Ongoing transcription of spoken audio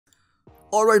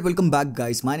Alright, welcome back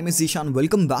guys. My name is Zishan.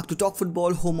 Welcome back to Talk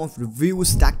Football, home of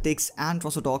reviews, tactics and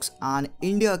transfer talks. And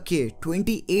India के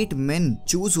 28 men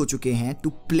choose हो चुके हैं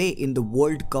to play in the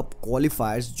World Cup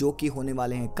Qualifiers जो कि होने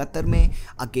वाले हैं Qatar में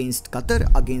against Qatar,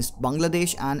 against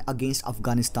Bangladesh and against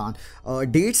Afghanistan.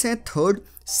 Dates हैं 3rd,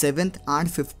 7th and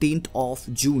 15th of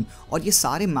June और ये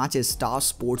सारे मैचेस स्टार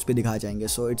स्पोर्ट्स पे दिखाए जाएंगे.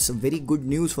 So it's very good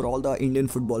news for all the Indian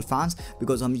football fans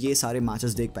because हम ये सारे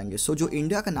मैचेस देख पाएंगे. सो जो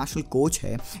इंडिया का नेशनल कोच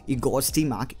है Igor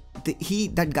Stimac,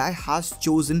 that guy has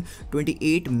chosen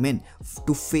 28 men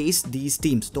to face these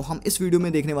teams. तो हम इस वीडियो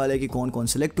में देखने वाले हैं कि कौन कौन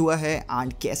सेलेक्ट हुआ है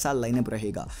एंड कैसा लाइनअप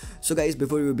रहेगा. So guys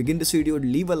before we begin this video,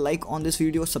 leave a like on this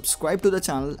video, subscribe to the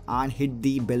channel and hit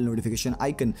the bell notification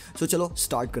icon. सो चलो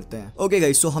स्टार्ट करते हैं. ओके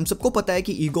गाइज, सो हम सबको पता है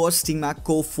कि इगोर स्टीमैक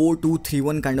को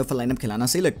 4-2-3-1 काइंड ऑफ लाइनअप खिलाना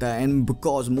सही लगता है एंड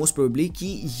बिकॉज मोस्ट प्रोबेबली कि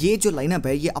ये जो लाइनअप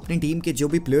है ये अपनी टीम के जो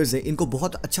भी प्लेयर्स हैं इनको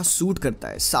बहुत अच्छा सूट करता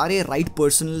है. सारे राइट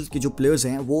पर्सनल के जो प्लेयर्स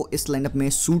हैं वो इस लाइनअप में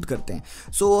सूट करते हैं.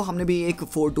 सो हमने भी एक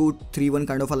 4-2-3-1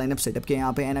 काइंड ऑफ लाइनअप सेटअप किया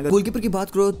यहाँ पे. एंड अगर गोलकीपर की बात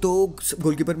करो तो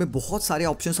गोलकीपर में बहुत सारे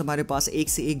ऑप्शंस हमारे पास, एक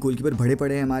से एक गोलकीपर भरे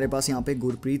पड़े हैं हमारे पास. यहाँ पे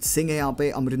गुरप्रीत सिंह है, यहाँ पे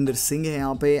अमरिंदर सिंह है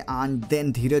यहाँ पे, एंड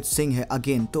देन धीरज सिंह है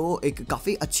अगेन. तो एक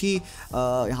काफ़ी अच्छी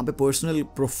यहाँ पे पर्सनल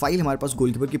प्रोफाइल हमारे पास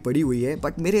गोलकीपर की पड़ी हुई है.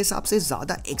 बट मेरे हिसाब से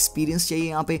ज़्यादा एक्सपीरियंस चाहिए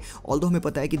यहाँ पे. ऑल्दो हमें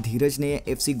पता है कि धीरज ने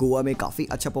FC गोवा में काफ़ी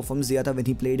अच्छा परफॉर्मेंस दिया था when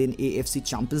he played in AFC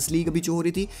champions league अभी जो हो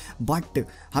रही थी. बट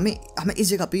हमें इस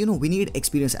जगह पे we need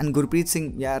experience and Gurpreet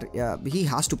Singh यार ही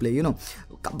हैज़ टू प्ले.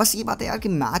 बस ये बात है यार कि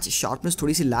मैच शार्पनेस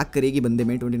थोड़ी सी लैक करेगी बंदे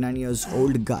में, 29 years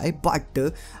old guy. But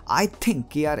I think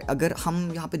कि यार अगर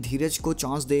हम यहाँ पे धीरज को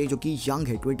चांस दे जो कि यंग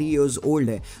है, 20 ईयर्स ओल्ड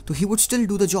है, तो he would still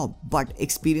do the job. But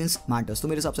experience matters. तो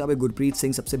मेरे हिसाब से यहाँ पे गुरप्रीत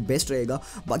सिंह सबसे बेस्ट रहेगा.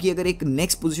 बाकी अगर एक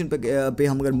नेक्स्ट पोजीशन पे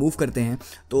हम अगर मूव करते हैं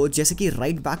तो जैसे कि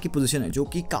राइट बैक की पोजीशन है जो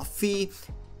कि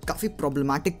काफ़ी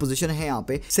प्रॉब्लमैटिक पोजीशन है. यहाँ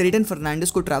पे शेरिडन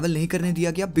फर्नांडिस को ट्रैवल नहीं करने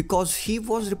दिया गया because he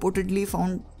was reportedly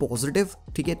found positive.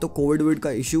 ठीक है, तो कोविड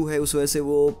का इशू है, उस वजह से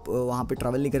वो वहाँ पे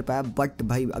ट्रैवल नहीं कर पाया. बट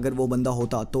भाई अगर वो बंदा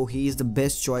होता तो he is the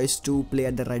best choice to play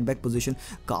at the right back position.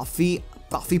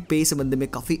 काफ़ी पेस है बंदे में,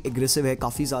 काफ़ी एग्रेसिव है,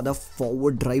 काफ़ी ज़्यादा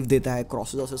फॉरवर्ड ड्राइव देता है,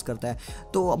 क्रॉसेस करता है.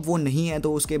 तो अब वो नहीं है,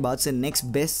 तो उसके बाद से नेक्स्ट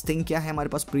बेस्ट थिंग क्या है, हमारे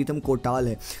पास प्रीतम कोटाल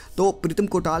है. तो प्रीतम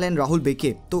कोटाल एंड राहुल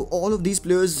बेके, तो all of these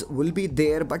players will be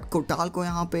there. But Kotal को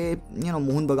यहाँ पे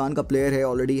मोहन बगान का प्लेयर है,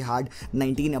 ऑलरेडी हैड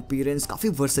 19 अपीयरेंस. काफ़ी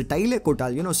वर्सेटाइल है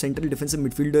Kotal, central defensive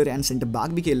midfielder and centre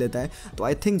back भी खेल लेता है. तो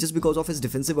I think just because of his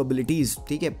defensive abilities,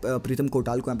 ठीक है, प्रीतम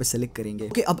कोटाल को यहाँ पे सेलेक्ट करेंगे.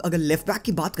 ओके, अब अगर लेफ्ट बैक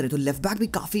की बात करें तो लेफ्ट बैक भी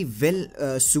काफ़ी वेल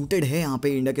सूटेड है यहाँ पे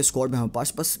इंडिया के स्क्वाड में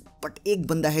हमारे पास. बट एक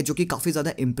बंदा है जो कि काफ़ी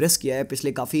ज़्यादा इंप्रेस किया है,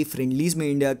 पिछले काफ़ी फ्रेंडलीज में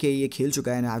इंडिया के ये खेल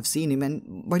चुका है. I have seen him and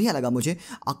बढ़िया लगा मुझे.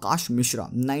 आकाश Mishra,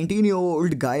 19 year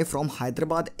old guy from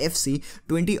Hyderabad FC,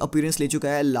 20 appearance ले चुका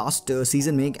है लास्ट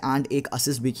सीजन में एंड एक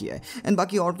असिस्ट भी किया है. एंड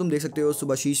बाकी और तुम देख सकते हो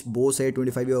सुभाशीष बोस है,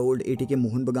 25 ईयर ओल्ड, ATK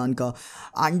मोहन बगान का.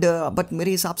 एंड बट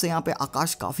मेरे हिसाब से यहाँ पे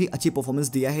आकाश काफ़ी अच्छी परफॉर्मेंस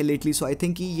दिया है लेटली. सो आई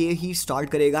थिंक कि ये ही स्टार्ट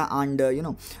करेगा एंड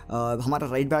हमारा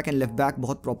right back and left back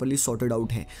बहुत प्रॉपरली सॉर्टेड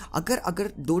आउट है.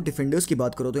 अगर दो डिफेंडर्स की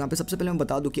बात करो तो यहाँ पे सबसे पहले मैं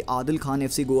बता दूं कि आदिल खान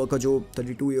FC गोवा का जो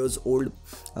 32 ईयर्स ओल्ड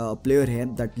प्लेयर है,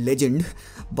 दैट लेजेंड.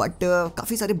 बट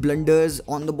काफ़ी सारे ब्लंडर्स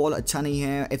ऑन द बॉल अच्छा नहीं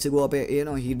है FC गोवा पे.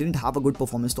 He didn't have a good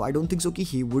performance, तो आई डोंट थिंक सो कि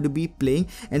he would be playing.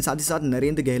 And साथ ही साथ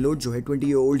नरेंद्र गहलोत जो है 20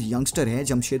 ईयर ओल्ड यंगस्टर है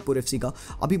जमशेदपुर FC का,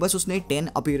 अभी बस उसने 10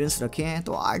 अपीयरेंस रखे हैं.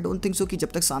 तो आई डोंट थिंक सो कि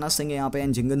जब तक साना सिंह है यहाँ पे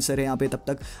एंड जिंगन सर है यहाँ पे तब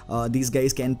तक दीज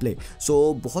गाइज कैन प्ले.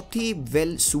 सो बहुत ही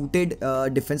वेल सूटेड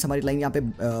डिफेंस हमारी लाइन यहाँ पे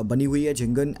बनी हुई है.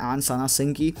 जिंगन एंड साना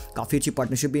सिंह की काफ़ी अच्छी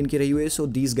पार्टनरशिप भी इनकी रही हुई है. So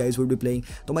these guys would be playing.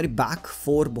 तो हमारी बैक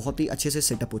 4 बहुत ही अच्छे से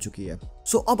सेटअप हो चुकी है.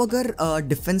 सो अब अगर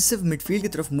डिफेंसिव मिडफील्ड की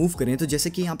तरफ मूव करें तो जैसे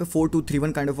कि यहाँ पे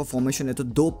 4-2-3-1 काइंड ऑफ अ फॉर्मेशन है, तो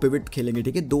 2 पिवट खेलेंगे.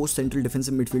 ठीक है, 2 सेंट्रल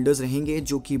डिफेंसिव मिडफील्डर्स रहेंगे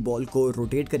जो कि बॉल को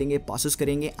रोटेट करेंगे, पासेस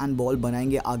करेंगे एंड बॉल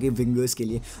बनाएंगे आगे विंगर्स के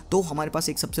लिए. तो हमारे पास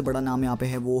एक सबसे बड़ा नाम यहाँ पे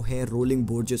है, वो है रोलिंग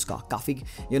बोर्जेस का. काफ़ी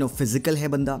फिजिकल है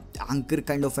बंदा, एंकर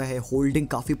काइंड ऑफ है, होल्डिंग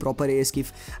काफ़ी प्रॉपर है इसकी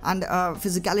एंड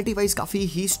फिजिकलिटी वाइज काफ़ी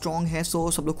ही स्ट्रॉन्ग है. सो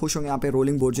सब लोग खुश होंगे यहाँ पे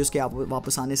रोलिंग बोर्जेस के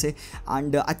वापस आने से.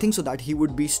 And I think so that he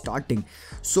would be starting.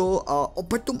 So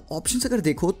but तुम ऑप्शंस अगर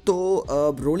देखो तो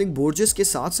रोलिंग बोर्जेस के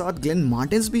साथ साथ ग्लेन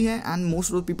मार्टिन्स भी है and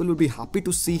most of the people would be happy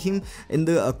to see him in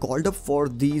the called up for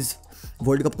these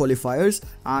world cup क्वालिफायर्स.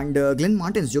 And Glenn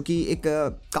Martins जो कि एक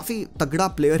काफ़ी तगड़ा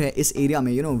प्लेयर है इस एरिया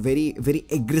में, वेरी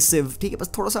एग्रेसिव. ठीक है, बस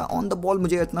थोड़ा सा ऑन द बॉल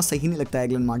मुझे इतना सही नहीं लगता है.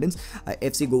 ग्लेन मार्टिन्स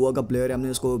FC गोवा का प्लेयर है, हमने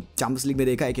उसको चैंपियंस लीग में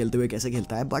देखा है खेलते हुए कैसे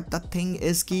खेलता है. बट द थिंग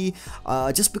इज़ कि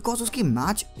जस्ट बिकॉज उसकी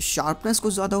मैच शार्पनेस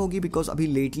कुछ ज़्यादा होगी बिकॉज अभी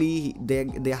lately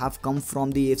they have come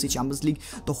from the AFC champions league,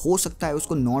 तो हो सकता है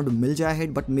उसको नॉड मिल जाए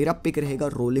हेड. बट मेरा पिक रहेगा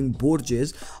rolling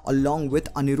Borges along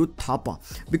with Anirudh Thapa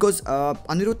because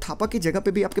Anirudh Thapa की जगह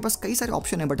पे भी आपके पास कई कई सारे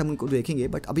ऑप्शन है बट हम उनको देखेंगे।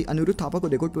 बट अभी अनिरुद्ध थापा को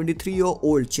देखो, 23 ईयर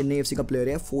ओल्ड चेन्नई एफसी का प्लेयर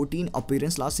है, 14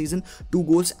 appearance last season, 2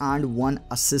 goals and 1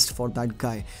 assist for that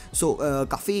guy. सो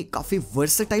काफ़ी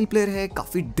वर्सेटाइल प्लेयर है,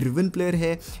 काफ़ी ड्रिवन प्लेयर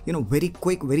है, वेरी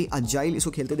क्विक, वेरी अजाइल।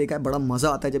 इसको खेलते देखा है, बड़ा मज़ा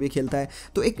आता है जब ये खेलता है।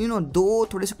 तो एक दो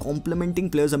थोड़े से कॉम्प्लीमेंटिंग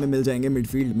प्लेयर्स हमें मिल जाएंगे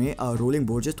मिडफील्ड में। रोलिंग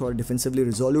बोर्जेस थोड़ा डिफेंसिवली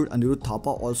रिजोल्यूड, अनिरुद्ध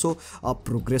थापा ऑल्सो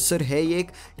प्रोग्रेसर है ये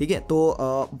एक, ठीक है। तो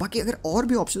बाकी अगर और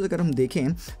भी ऑप्शन अगर हम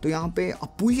देखें तो यहाँ पे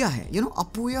अपुया है।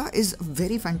 Apuia is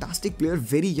very fantastic player,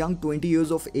 very young, 20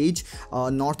 years of as,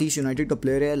 north east United का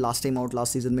प्लेयर है। Last time out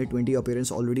last season में 20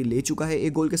 अपीयरेंस ऑलरेडी ले चुका है,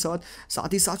 1 गोल के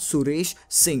साथ ही साथ Suresh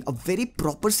Singh, a very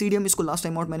proper सीडियम। इसको लास्ट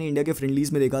टाइम आउट मैंने इंडिया के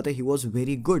फ्रेंडलीज में देखा था, ही वॉज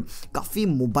वेरी गुड। काफ़ी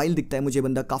मोबाइल दिखता है मुझे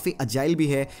बंदा, काफ़ी अजाइल भी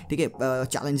है, ठीक है।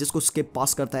 चैलेंजेस को स्किप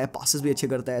पास करता है, पासेस भी अच्छे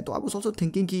करता है। तो आई वाज आल्सो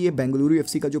थिंकिंग कि ये बेंगलुरु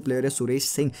एफसी का जो प्लेयर है Suresh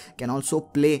Singh can also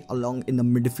play along in the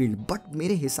midfield. But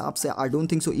मेरे हिसाब से I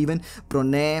don't think so even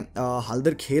Pranay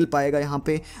Haldar खेल पाएगा यहाँ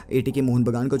पे। एटीके मोहन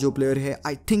बगान का जो प्लेयर है,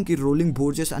 आई थिंक कि rolling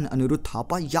Borges and Anirudh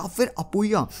Thapa या फिर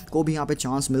अपुया को भी यहाँ पे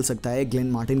चांस मिल सकता है ग्लेन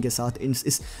मार्टिन के साथ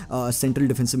इस सेंट्रल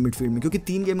डिफेंसिव मिडफील्ड में, क्योंकि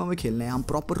 3 गेमों में खेलना है, हम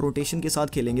प्रॉपर रोटेशन के साथ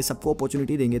खेलेंगे, सबको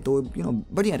अपॉर्चुनिटी देंगे, तो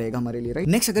बढ़िया रहेगा हमारे लिए, राइट।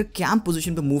 नेक्स्ट अगर कैंप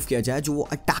पोजीशन पे मूव किया जाए, जो वो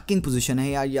अटैकिंग पोजीशन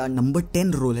है या नंबर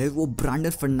 10 रोल है, वो ब्रांडन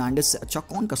फर्नांडिस से अच्छा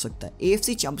कौन कर सकता है।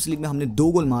 एएफसी चैंपियंस लीग में हमने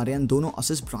 2 गोल मारे हैं, दोनों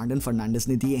असिस्ट ब्रांडन फर्नांडिस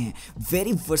ने दिए हैं।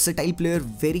 Very versatile player,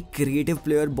 very creative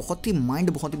player, बहुत ही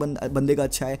बंदे का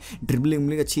अच्छा है,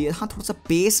 ड्रिबलिंग अच्छी है। हाँ, थोड़ा सा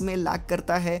पेस में लैक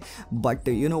करता है, बट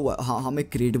हाँ, हमें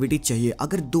क्रिएटिविटी चाहिए।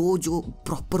 अगर 2 जो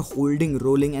proper holding,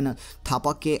 rolling and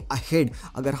Thapa के अहेड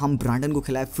अगर हम ब्रांडन को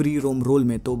खिलाए फ्री रोम रोल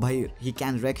में, तो भाई ही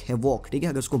कैन रैक हैवॉक, ठीक है,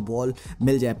 अगर उसको बॉल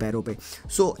मिल जाए पैरों पे।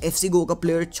 सो एफसी गो का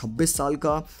प्लेयर 26 साल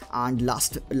का एंड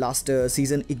लास्ट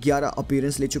सीजन 11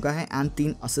 अपीयरेंस ले चुका है एंड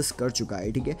 3 असिस्ट कर चुका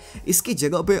है, ठीक है। इसकी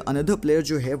जगह पे अनदर प्लेयर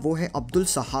जो है वो है अब्दुल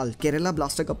सहाल, केरला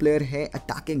ब्लास्टर का प्लेयर है,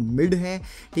 अटैकिंग मिड है,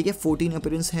 ठीक है। 14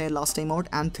 अपीयरेंस है last time out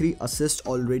and 3 assist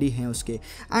already हैं उसके।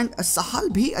 एंड सहाल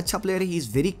भी अच्छा प्लेयर है, he is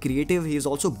very creative, he is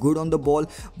also good on the ball,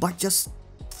 but just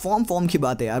form की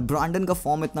बात है यार, ब्रांडन का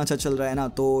फॉर्म इतना अच्छा चल रहा है ना,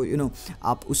 तो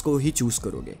आप उसको ही चूज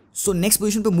करोगे। सो नेक्स्ट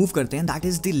पोजीशन पे मूव करते हैं, that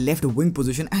is the left wing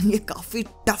position. And ये काफ़ी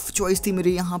टफ चॉइस थी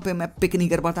मेरी, यहाँ पे मैं पिक नहीं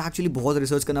कर पाता, एक्चुअली बहुत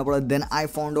रिसर्च करना पड़ा। देन आई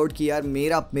फाउंड आउट कि यार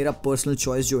मेरा पर्सनल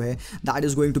चॉइस जो है that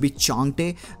is going to be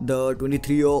Chhangte, the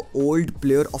 23 year old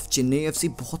player of Chennai FC.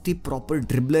 बहुत ही प्रॉपर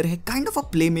ड्रिबलर है, kind of a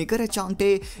play maker है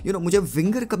चांगटे। मुझे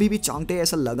विंगर कभी भी चांगटे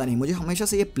ऐसा लगा नहीं, मुझे हमेशा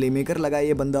से ये प्ले मेकर लगा है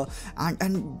ये बंदा।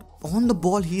 And on the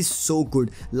ball he is so good.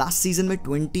 Last season में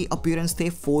 20 अपीयरेंस थे,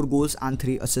 4 गोल्स एंड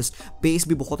 3 असिस्ट। पेस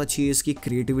भी बहुत अच्छी है इसकी,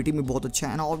 क्रिएटिविटी में बहुत अच्छा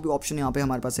है ना। और भी ऑप्शन यहाँ पे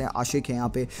हमारे पास है, आशिक है यहाँ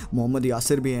पे, मोहम्मद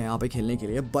यासिर भी है यहाँ पे खेलने के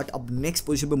लिए। बट अब नेक्स्ट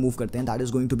पोजीशन पे मूव करते हैं, that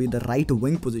is going to be the right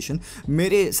wing position.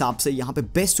 मेरे हिसाब से यहाँ पे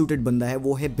बेस्ट सूटेड बंदा है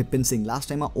वो है Bipin Singh. Last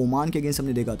time Oman के अगेंस्ट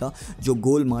हमने देखा था, जो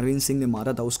गोल मारविन सिंह ने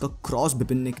मारा था उसका क्रॉस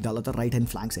बिपिन ने डाला था राइट हैंड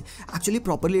फ्लैंक से। एक्चुअली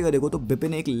प्रॉपरली अगर देखो तो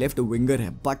बिपिन एक लेफ्ट विंगर है,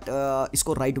 बट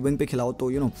इसको राइट विंग पे खिलाओ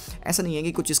तो ऐसा नहीं है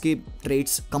कि कुछ इसकी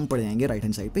ट्रेड्स कम पड़ जाएंगे राइट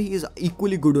हैंड साइड पे। He is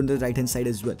equally good on the right hand side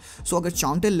as well. सो अगर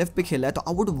चांगटे लेफ्ट पे खेला है तो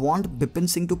I would want Bipin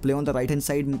Singh to play on the right hand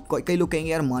side. कई लोग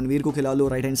कहेंगे यार मानवीर को खिला लो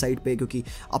राइट हैंड साइड पे, क्योंकि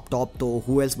अप टॉप तो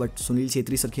who else but Sunil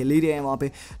Chhetri sir खेल ही रहे हैं वहाँ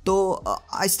पे। तो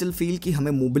आई स्टिल फील कि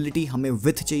हमें मोबिलिटी, हमें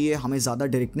विथ चाहिए, हमें ज़्यादा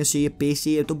डायरेक्टनेस चाहिए, पेस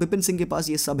चाहिए, तो बिपिन सिंह के पास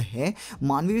ये सब है।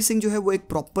 मानवीर सिंह जो है वो एक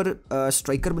प्रॉपर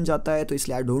स्ट्राइकर बन जाता है, तो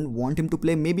इसलिए I don't want him to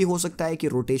play. मे भी हो सकता है कि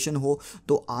रोटेशन हो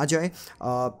तो आ जाए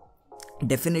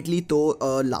डेफिनेटली। तो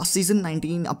लास्ट सीजन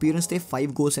 19 अपीयरेंस थे,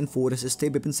 5 गोल्स एंड 4 असिस्ट थे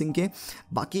बिपिन सिंह के।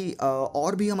 बाकी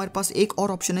और भी हमारे पास एक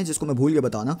और ऑप्शन है जिसको मैं भूल गया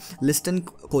बताना, लिस्टन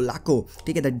कोलाको,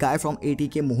 ठीक है, that guy from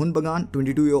ATK Mohan बगान,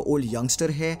 22 ईयर ओल्ड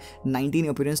यंगस्टर है, 19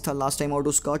 अपीयरेंस था लास्ट टाइम आउट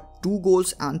उसका, 2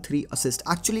 गोल्स एंड 3 असिस्ट।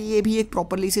 एक्चुअली ये भी एक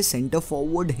प्रॉपरली से सेंटर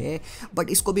फॉरवर्ड है, बट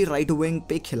इसको भी राइट विंग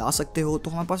पे खिला सकते हो।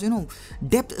 तो हमारे पास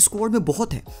डेप्थ स्क्वाड में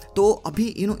बहुत है, तो अभी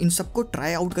इन सबको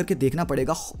ट्राई आउट करके देखना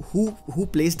पड़ेगा who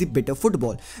plays the better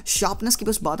football. Sharpness की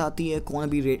बस बात आती है कौन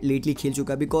अभी लेटली खेल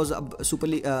चुका है, बिकॉज अब सुपर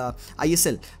लीग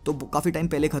ISL तो काफ़ी टाइम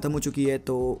पहले ख़त्म हो चुकी है,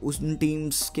 तो उन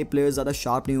टीम्स के प्लेयर्स ज़्यादा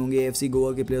शार्प नहीं होंगे, FC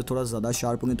गोवा के प्लेयर्स थोड़ा ज़्यादा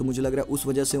शार्प होंगे, तो मुझे लग रहा है उस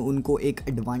वजह से उनको एक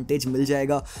एडवांटेज मिल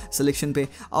जाएगा सिलेक्शन पे।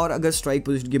 और अगर स्ट्राइक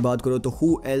पोजीशन की बात करो तो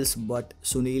who else but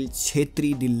Sunil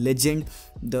Chhetri, the legend,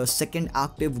 the second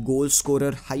active goal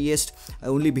scorer, highest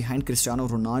only behind Cristiano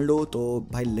Ronaldo. तो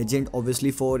भाई legend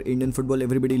obviously for Indian football,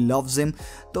 everybody loves him.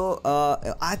 तो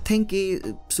आई थिंक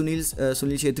कि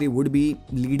Sunil Chhetri would be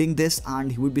leading this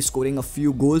and he would be scoring a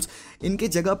few goals. इनके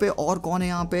जगह पे और कौन है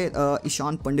यहाँ पे,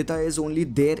 Ishan Pandita is only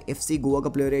there, FC Goa का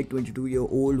प्लेयर है, 22 year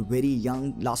old, very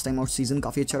young, last time out season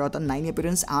काफ़ी अच्छा रहा था, 9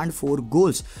 अपीयरेंस एंड 4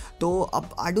 गोल्स। तो अब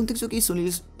आई डोंट थिंक सो कि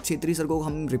सुनील छेत्री सर को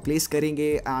हम रिप्लेस करेंगे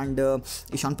एंड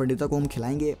ईशान पंडिता को हम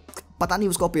खिलाएंगे। पता नहीं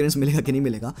उसको अपीयरेंस मिलेगा कि नहीं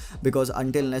मिलेगा, because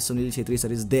until next Sunil Chhetri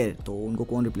sir is there, तो उनको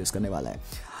कौन रिप्लेस करने वाला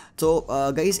है। तो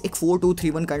गाइज एक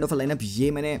 4-2-3-1 काइंड ऑफ लाइनअप ये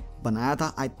मैंने बनाया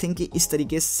था। आई थिंक कि इस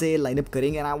तरीके से लाइनअप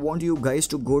करेंगे and I want you guys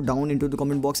to go down into the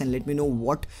comment box and let me know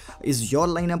what is your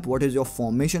lineup, what is your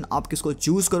formation, आप किसको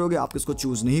चूज करोगे, आप किसको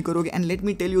चूज नहीं करोगे। And let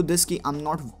me tell you this कि I am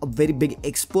not a very big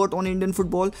expert on Indian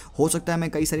football, हो सकता है मैं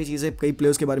कई सारी चीज़ें कई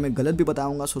प्लेयर्स के बारे में गलत भी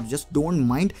बताऊंगा, so just don't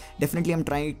mind, definitely I am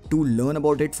trying to learn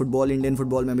about it. Football, Indian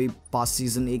football में भी पास्ट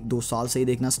सीजन 1-2 साल से ही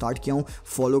देखना स्टार्ट किया हूँ,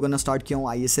 फॉलो करना स्टार्ट किया हूँ,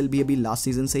 ISL भी अभी लास्ट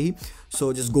सीजन से ही।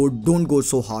 So just don't go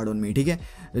so hard on me, ठीक है,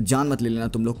 जान मत ले लेना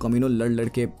तुम लोग कमीनों लड़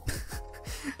के।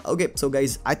 Okay so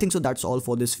guys I think so that's all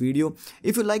for this video.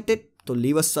 If you liked it तो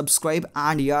लीव अ सब्सक्राइब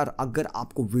एंड यार अगर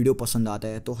आपको वीडियो पसंद आता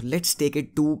है तो लेट्स टेक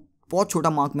इट टू, बहुत छोटा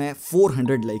मार्क में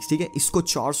 400 लाइक्स, ठीक है, इसको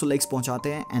 400 लाइक्स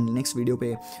पहुंचाते हैं एंड नेक्स्ट वीडियो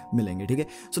पे मिलेंगे, ठीक है।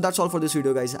 So that's all for this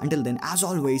video guys, until then as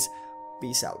always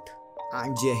peace out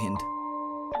and जय Hind.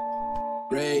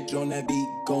 Rage on that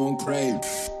beat, going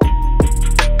crazy.